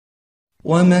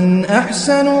ومن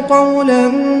أحسن قولا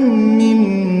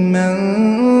ممن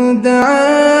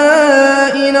دعا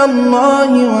إلى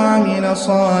الله وعمل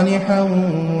صالحا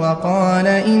وقال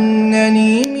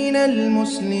إنني من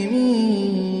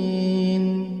المسلمين.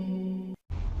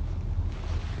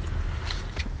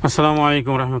 আসসালামু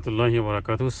আলাইকুম রহমতুল্লাহি ওয়া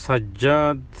বারাকাতুহু।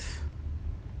 সাজ্জাদ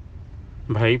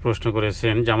ভাই প্রশ্ন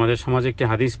করেছেন যে আমাদের সমাজে একটি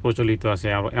হাদিস প্রচলিত আছে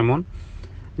এমন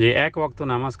যে এক ওয়াক্ত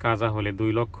নামাজ কাজা হলে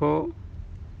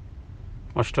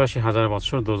 2,88,000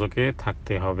 বছর দোজখে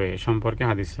থাকতে হবে। সম্পর্কে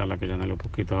হাদিস আল্লাহকে জানালে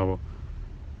উপকৃত হব।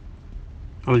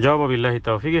 আল জাওয়াব বিল্লাহি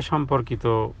তাওফিক। এ সম্পর্কিত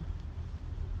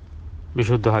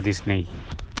বিশুদ্ধ হাদিস নেই।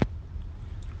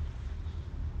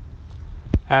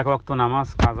 এক ওয়াক্ত নামাজ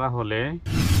কাজা হলে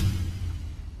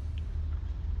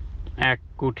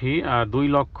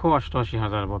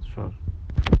 1,82,88,000 বছর।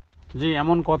 জি,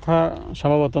 এমন কথা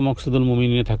স্বভাবত মকসুদুল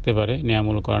মুমিনে থাকতে পারে,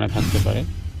 নিয়ামুল কোরআনে থাকতে পারে,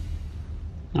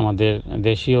 আমাদের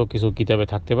দেশীয় কিছু কিতাবে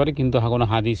থাকতে পারে, কিন্তু কোনো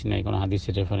হাদিস নেই, কোনো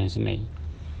হাদিসের রেফারেন্স নেই।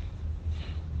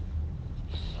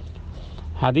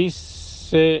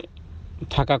 হাদিসে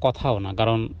থাকা কথাও না,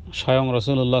 কারণ স্বয়ং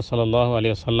রাসূলুল্লাহ সাল্লাল্লাহু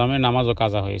আলাইহি ওয়াসাল্লামের নামাজও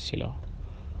কাজা হয়েছিল,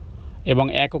 এবং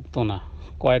এক ওয়াক্ত না,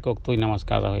 কয়েক ওয়াক্তই নামাজ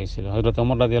কাজা হয়েছিল। হযরত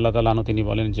ওমর রাদিয়াল্লাহু তাআলা আনহু তিনি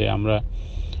বলেন যে আমরা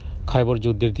খায়বর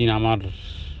যুদ্ধের দিন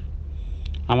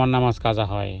আমার নামাজ কাজা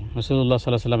হয়, রাসূলুল্লাহ সাল্লাল্লাহু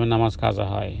আলাইহি ওয়াসাল্লামের নামাজ কাজা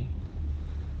হয়।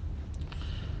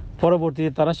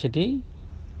 পরবর্তীতে তারা সেটি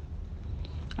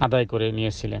আদায় করে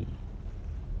নিয়েছিলেন,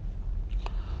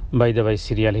 বাইদা বাই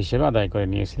সিরিয়াল হিসেবে আদায় করে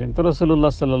নিয়েছিলেন। তো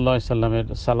রাসূলুল্লাহ সাল্লাল্লাহু আলাইহি ওয়াসাল্লামের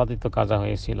সালাতই তো কাজা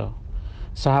হয়েছিল।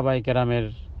 সাহাবায়ে কেরামের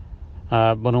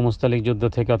বনু মুস্তালিক যুদ্ধ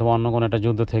থেকে অথবা অন্য কোনো একটা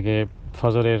যুদ্ধ থেকে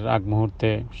ফজরের আগ মুহূর্তে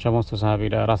সমস্ত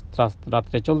সাহাবীরা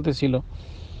রাত্রে চলতেছিল,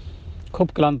 খুব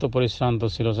ক্লান্ত পরিশ্রান্ত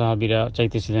ছিল। সাহাবীরা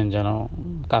চাইতেছিলেন যেন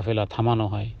কাফেলা থামানো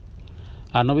হয়,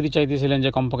 আর নবীজি চাইতেছিলেন যে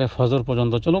কমপক্ষে ফজর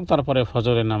পর্যন্ত চলুক, তারপরে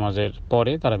ফজরের নামাজের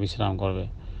পরে তারা বিশ্রাম করবে।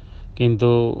 কিন্তু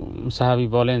সাহাবী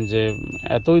বলেন যে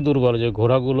এতই দুর্বল যে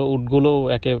ঘোড়াগুলো, উটগুলো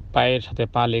একে পায়ের সাথে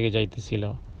পা লেগে যাইতেছিল,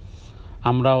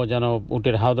 আমরাও যেন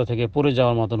উটের হাওদা থেকে পড়ে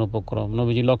যাওয়ার মতন উপক্রম।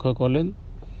 নবীজি লক্ষ্য করলেন,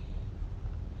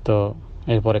 তো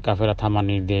এরপরে কাফেলা থামার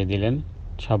নির্দেশ দিলেন।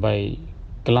 সবাই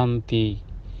ক্লান্তি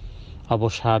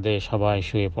অবসাদে সবাই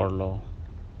শুয়ে পড়ল,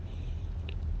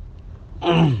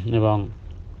 এবং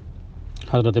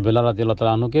হযরতে বেলাল রাদিয়াল্লাহু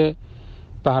তাআলা আনহুকে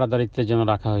পাহারাদারিত্বের জন্য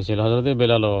রাখা হয়েছিল। হযরতে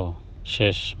বেলালও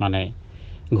শেষ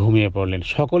ঘুমিয়ে পড়লেন।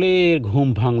 সকলের ঘুম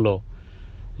ভাঙল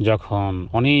যখন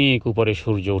অনেক উপরে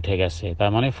সূর্য উঠে গেছে,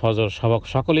 তার ফজর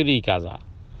সকলেরই কাজা,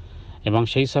 এবং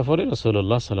সেই সফরে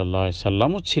রাসূলুল্লাহ সাল্লাল্লাহু আলাইহি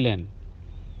ওয়াসাল্লামও ছিলেন।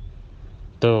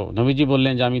 তো নবীজি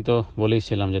বললেন যে আমি তো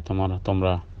বলেইছিলাম যে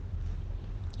তোমরা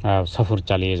সফর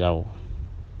চালিয়ে যাও।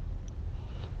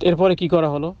 এরপরে কি করা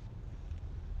হলো?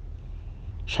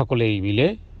 সকলেই মিলে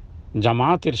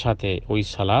জামাতের সাথে ওই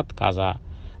সালাত কাজা,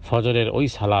 ফজরের ওই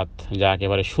সালাত, যা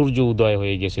একেবারে সূর্য উদয়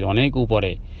হয়ে গেছিল অনেক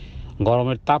উপরে,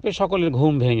 গরমের তাপে সকলের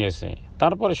ঘুম ভেঙেছে,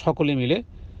 তারপরে সকলে মিলে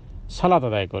সালাত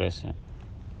আদায় করেছে।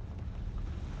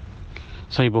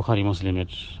 সহিহ বুখারী মুসলিমের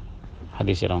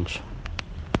হাদিসের অংশ।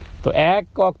 তো এক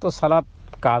ওয়াক্ত সালাত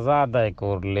কাজা আদায়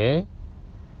করলে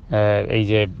এই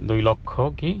যে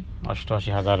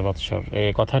 2,88,000 বৎসর,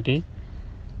 এই কথাটি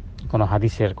কোনো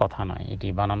হাদিসের কথা নয়, এটি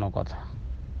বানানো কথা।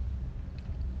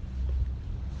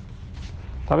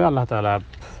 তবে আল্লাহ তাআলা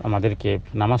আমাদেরকে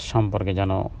নামাজ সম্পর্কে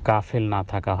যেন গাফেল না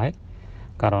থাকা হয়,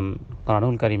 কারণ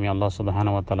কোরআনুল কারীমে আল্লাহ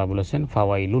সুবহানাহু ওয়া তাআলা বলেছেন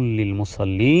ফাওয়াইলুল লিল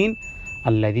মুসাল্লিন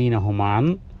আল্লাযীনা হুম আন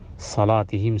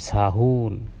সালাতিহিম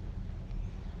সাহুন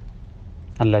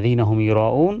আল্লাযীনা হুম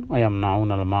ইউরাউন ওয়া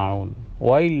ইয়ামনাউনাল মাউন।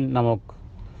 ওয়াইল নামক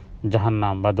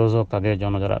জাহান্নাম বা দোজখ তাদের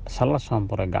জন্য যারা সালাত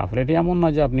সম্পর্কে গাফেল। এটি এমন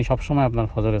নয় যে আপনি সবসময় আপনার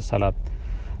ফজরের সালাত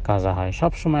কাজা হয়,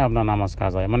 সবসময় আপনার নামাজ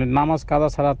কাজা হয়, নামাজ কাজা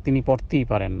ছাড়া তিনি পড়তেই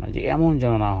পারেন না, যে এমন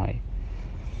যেন না হয়।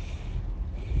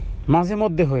 মাঝে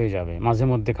মধ্যে হয়ে যাবে, মাঝে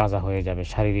মধ্যে কাজা হয়ে যাবে।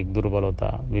 শারীরিক দুর্বলতা,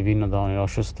 বিভিন্ন ধরনের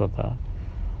অসুস্থতা,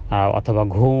 অথবা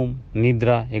ঘুম,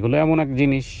 নিদ্রা, এগুলো এমন এক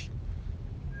জিনিস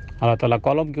আল্লাহ তাআলা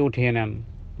কলমকে উঠিয়ে নেন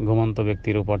ঘুমন্ত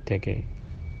ব্যক্তির উপর থেকে।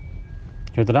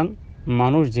 সুতরাং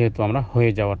মানুষ যেহেতু আমরা,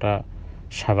 হয়ে যাওয়াটা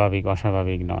স্বাভাবিক,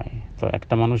 অস্বাভাবিক নয়। তো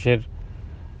একটা মানুষের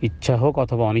ইচ্ছা হোক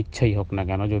অথবা অনিচ্ছাই হোক না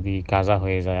কেন, যদি কাজা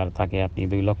হয়ে যায় আর তাকে আপনি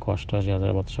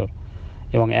 2,88,000 বৎসর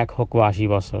এবং 1 হোক বা 80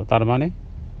 বছর, তার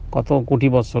কত কোটি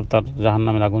বছর তার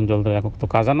জাহান্নামের আগুন জ্বলতে একক তো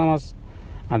কাজা নামাজ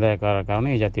আদায় করার কারণে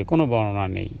এই জাতীয় কোনো বর্ণনা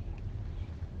নেই।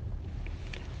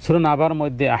 সূরা নাবার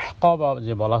মধ্যে আহকাবা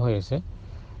যে বলা হয়েছে,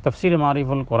 তাফসীরে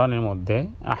মারিফুল কোরআনের মধ্যে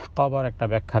আহকাবার একটা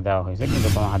ব্যাখ্যা দেওয়া হয়েছে, কিন্তু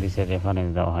কোনো হাদিসের রেফারেন্স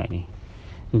দেওয়া হয়নি।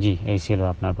 জি, এই ছিল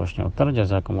আপনার প্রশ্নের উত্তর।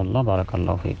 জাযাকুমুল্লাহ,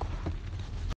 বারাকাল্লাহু ফীকুম।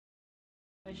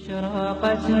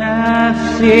 أشرقت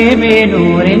نفسي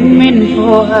بنور من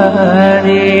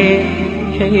فؤادي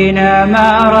حينما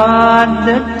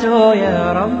رددت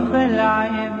يا رب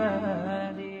العباد